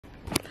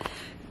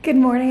Good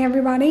morning,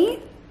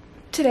 everybody.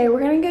 Today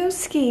we're gonna go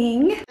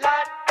skiing.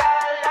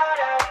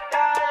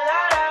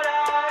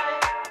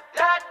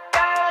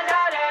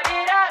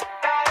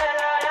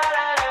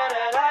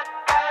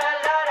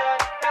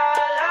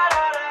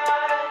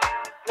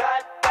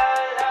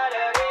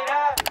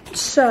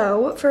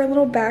 So, for a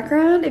little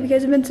background, if you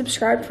guys have been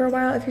subscribed for a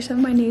while, if you're some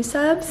of my new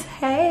subs,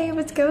 hey,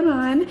 what's going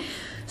on?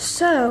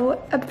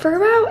 So, for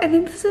about, I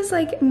think this is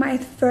like my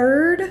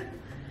third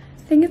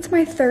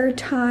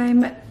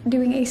time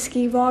doing a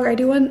ski vlog. I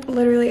do one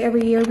literally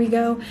every year. We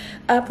go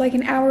up like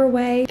an hour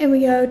away and we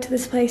go to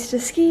this place to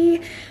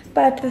ski.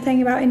 But the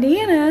thing about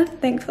Indiana,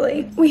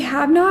 thankfully, we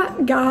have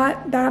not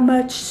got that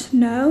much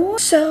snow.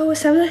 So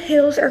some of the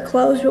hills are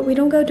closed, but we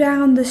don't go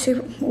down the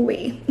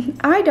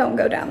I don't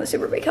go down the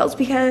super big hills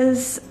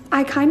because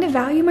I kind of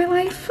value my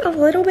life a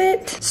little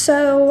bit.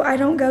 So I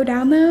don't go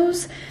down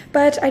those,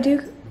 but I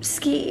do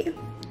ski.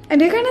 I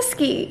do kind of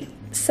ski.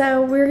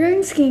 So we're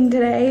going skiing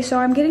today, so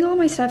I'm getting all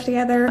my stuff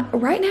together.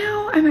 Right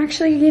now, I'm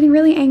actually getting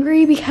really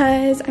angry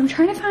because I'm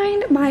trying to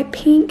find my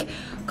pink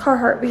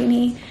Carhartt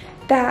beanie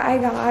that I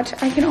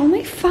got. I can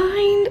only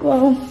find,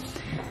 well,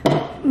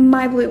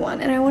 my blue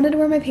one, and I wanted to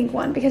wear my pink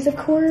one because of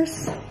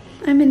course,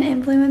 I'm an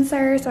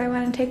influencer, so I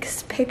want to take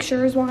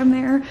pictures while I'm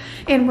there,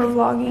 and we're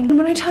vlogging. And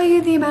when I tell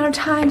you the amount of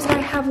times that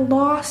I have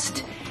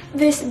lost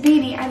this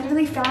beanie, I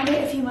literally found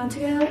it a few months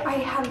ago.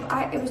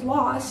 It was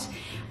lost.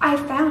 I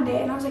found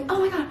it and I was like, oh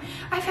my God,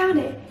 I found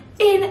it.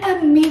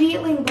 And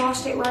immediately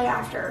lost it right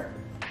after.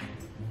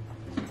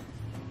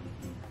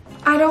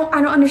 I don't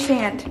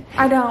understand.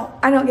 I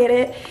don't get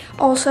it.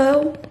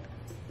 Also,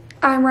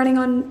 I'm running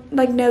on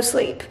like no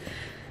sleep.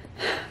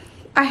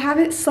 I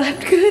haven't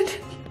slept good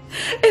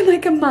in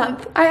like a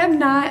month. I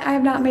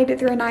have not made it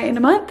through a night in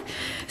a month.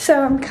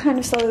 So I'm kind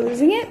of slowly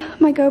losing it.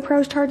 My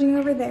GoPro's charging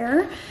over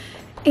there.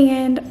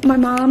 And my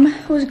mom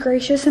was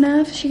gracious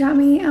enough. She got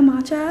me a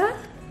matcha.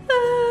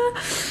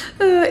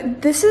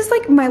 This is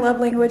like my love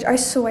language, I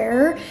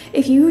swear.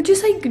 If you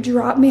just like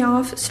drop me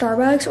off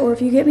Starbucks or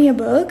if you get me a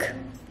book,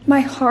 my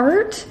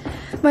heart,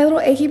 my little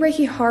achy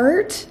breaky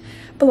heart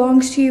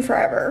belongs to you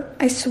forever.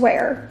 I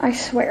swear, I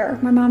swear.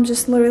 My mom's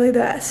just literally the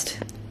best.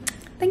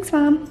 Thanks,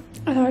 Mom.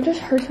 I thought I just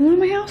heard someone in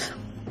my house.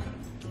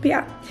 But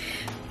yeah,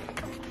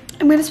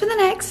 I'm gonna spend the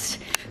next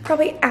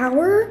probably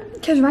hour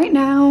because right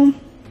now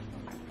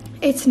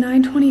it's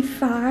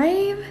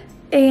 9:25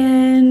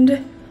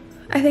 and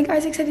I think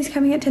Isaac said he's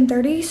coming at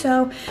 10:30,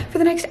 so for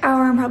the next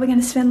hour, I'm probably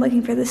gonna spend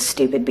looking for this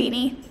stupid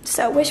beanie.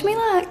 So wish me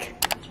luck.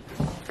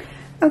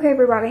 Okay,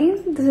 everybody,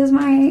 this is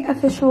my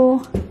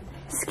official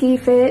ski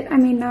fit. I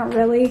mean, not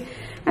really.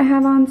 I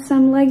have on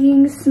some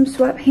leggings, some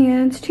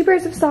sweatpants, 2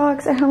 pairs of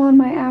socks. I have on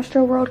my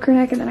Astro World crew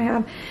neck, and then I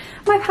have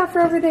my puffer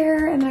over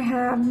there, and I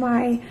have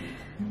my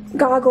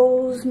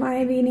goggles,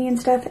 my beanie and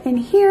stuff in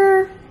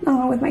here,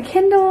 along with my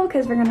Kindle,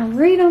 because we're gonna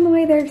read on the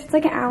way there. It's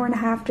like an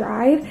hour-and-a-half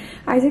drive.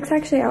 Isaac's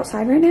actually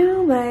outside right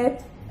now,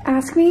 but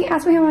ask me how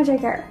much I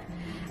care.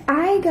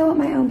 I go at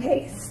my own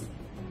pace.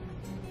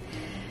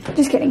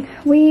 Just kidding.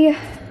 We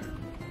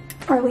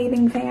are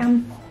leaving,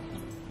 fam.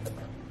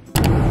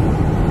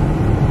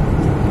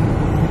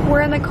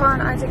 We're in the car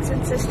and Isaac's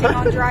insisting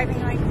on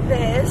driving like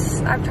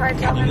this. I've tried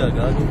telling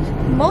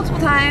him multiple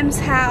times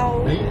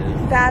how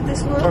bad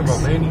this looks. Talking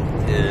about Manny?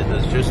 Yeah,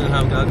 does Tristan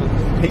have goggles?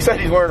 He said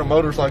he's wearing a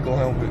motorcycle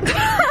helmet.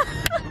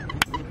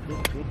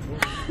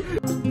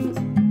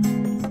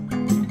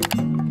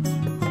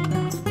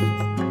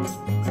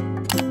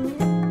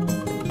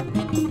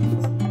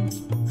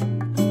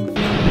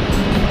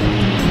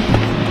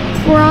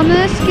 We're on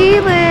the ski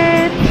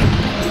lift.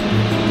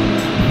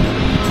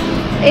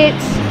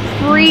 It's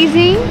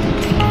freezing.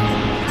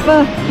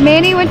 But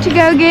Manny went to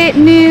go get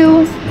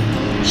new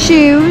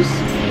shoes.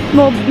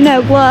 Well,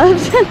 no,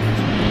 gloves.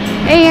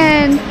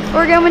 And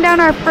we're going down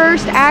our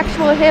first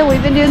actual hill.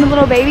 We've been doing the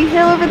little baby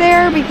hill over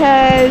there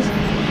because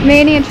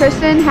Manny and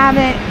Tristan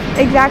haven't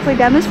exactly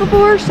done this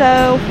before.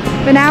 So,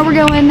 but now we're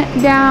going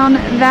down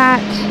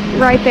that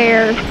right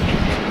there.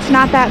 It's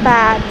not that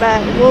bad,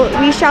 but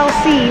we shall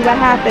see what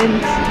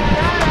happens.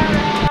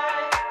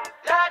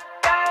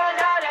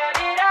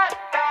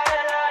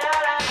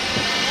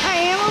 I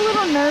am a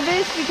little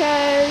nervous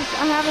because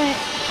I haven't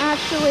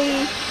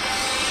actually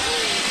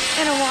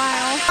in a while.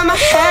 I'm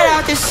head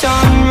out the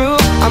sunroof,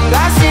 I'm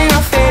blasting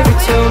our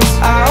favorite tunes.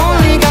 I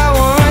only got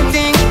one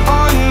thing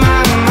on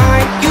my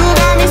mind. You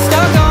got me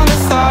stuck on the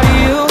thought of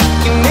you.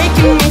 You're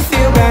making me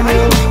feel brand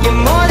new.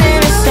 You're more than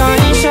a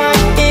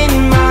sunshine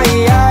in my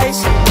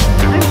eyes.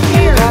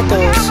 You got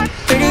those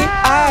pretty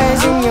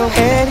eyes in your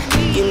head,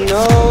 you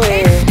know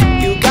it.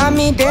 You got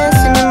me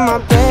dancing in my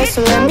bed,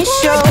 so let me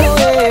show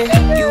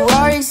it. You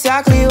are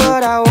exactly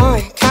what I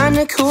want,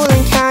 kinda cool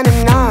and kinda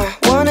not.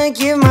 Wanna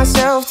give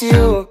myself to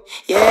you.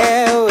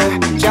 Yeah, we're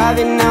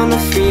driving down the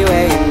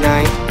freeway at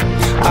night.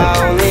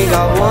 I only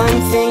got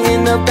one thing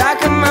in the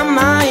back of my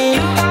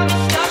mind.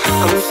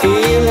 I'm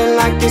feeling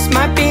like this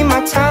might be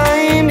my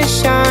time to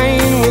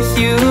shine with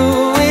you,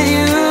 with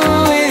you,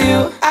 with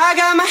you. I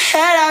got my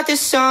head out the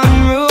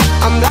sunroof,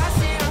 I'm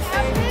blasting our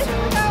favorite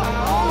tunes. I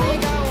only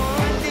got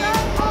one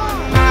thing on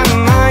my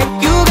mind.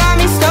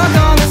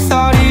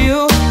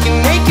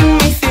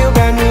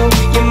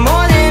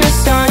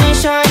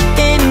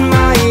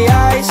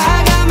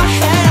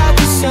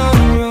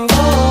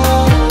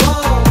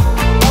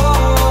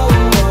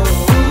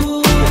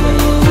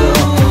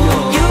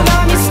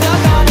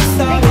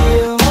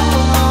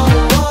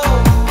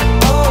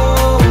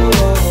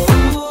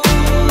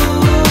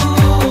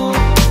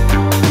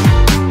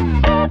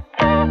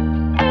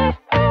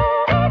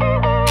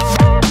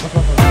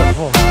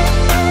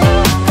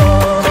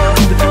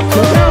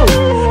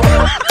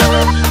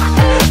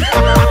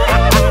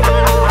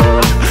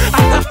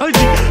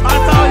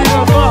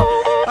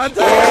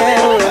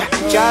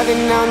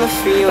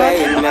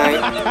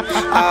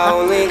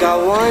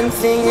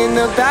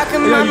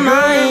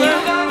 mind.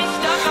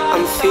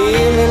 I'm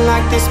feeling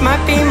like this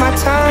might be my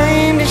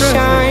time to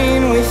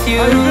shine with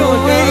you,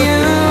 with you,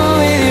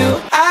 with you.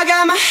 I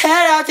got my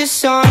head out the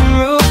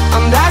sunroof,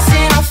 I'm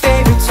blasting our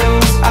favorite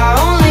tunes. I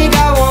only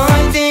got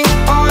one thing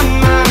on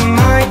my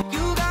mind.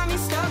 You got me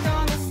stuck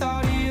on the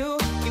thought of you.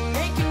 You're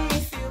making me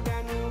feel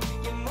brand new.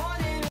 You're more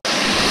than...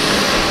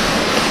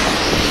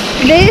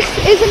 This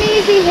is an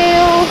easy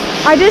hill.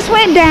 I just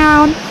went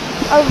down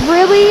a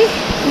really,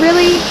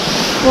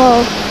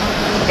 well,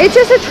 it's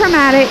just a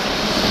traumatic,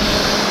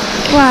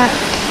 what?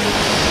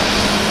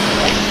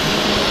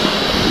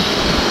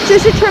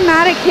 Just a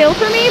traumatic hill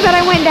for me, but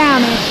I went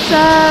down it.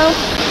 So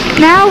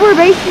now we're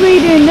basically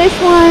doing this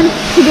one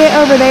to get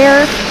over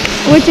there,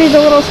 which is a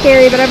little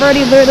scary, but I've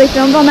already literally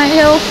filmed on that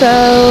hill,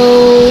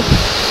 so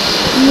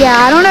yeah,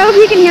 I don't know if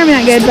you can hear me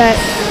that good, but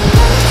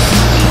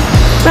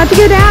about to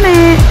go down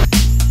it.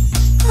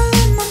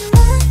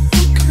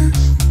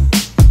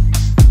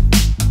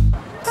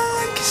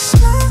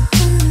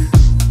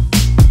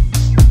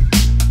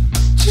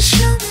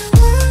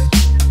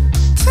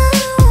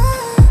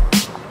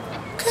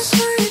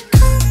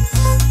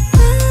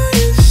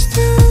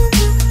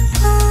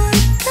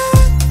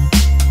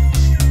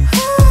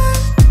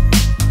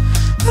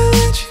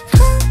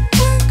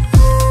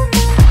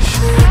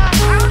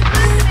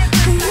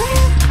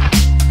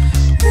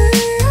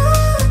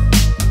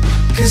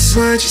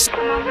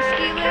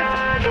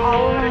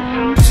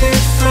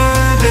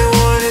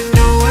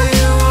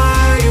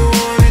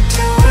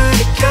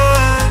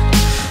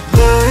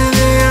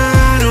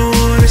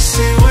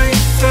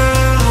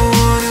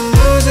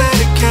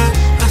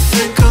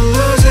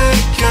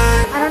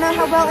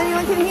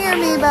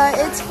 But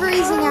it's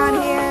freezing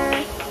out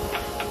here,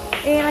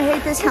 and I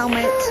hate this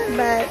helmet,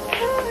 but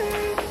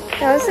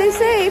gotta stay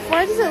safe.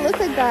 Why does it look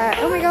like that?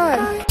 Oh my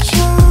god.